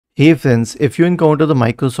Hey friends, if you encounter the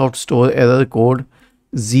Microsoft Store error code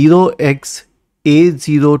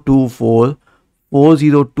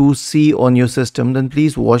 0x8024402C on your system, then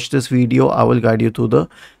please watch this video. I will guide you through the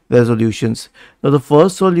resolutions. Now the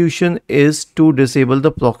first solution is to disable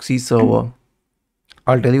the proxy server.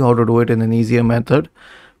 I'll tell you how to do it in an easier method.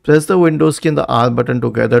 Press the Windows key and the R button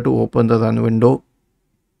together to open the run window.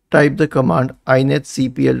 Type the command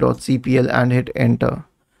inetcpl.cpl and hit enter.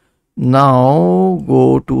 Now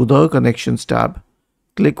go to the connections tab,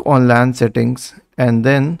 click on LAN settings and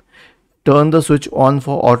then turn the switch on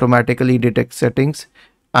for automatically detect settings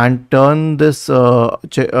and turn this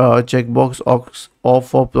checkbox off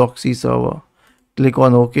for proxy server. Click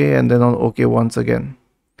on OK and then on OK once again.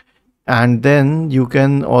 And then you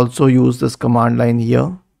can also use this command line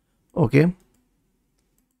here. Okay.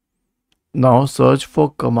 Now search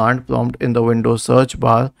for command prompt in the Windows search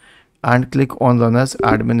bar and click on run as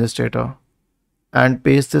administrator and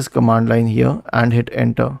paste this command line here and hit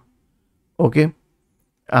enter. Okay,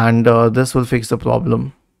 and this will fix the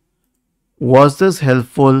problem. Was this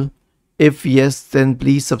helpful? If yes, then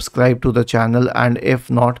please subscribe to the channel, and if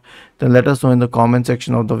not, then let us know in the comment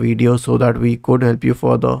section of the video so that we could help you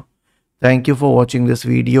further. Thank you for watching this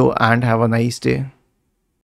video and have a nice day.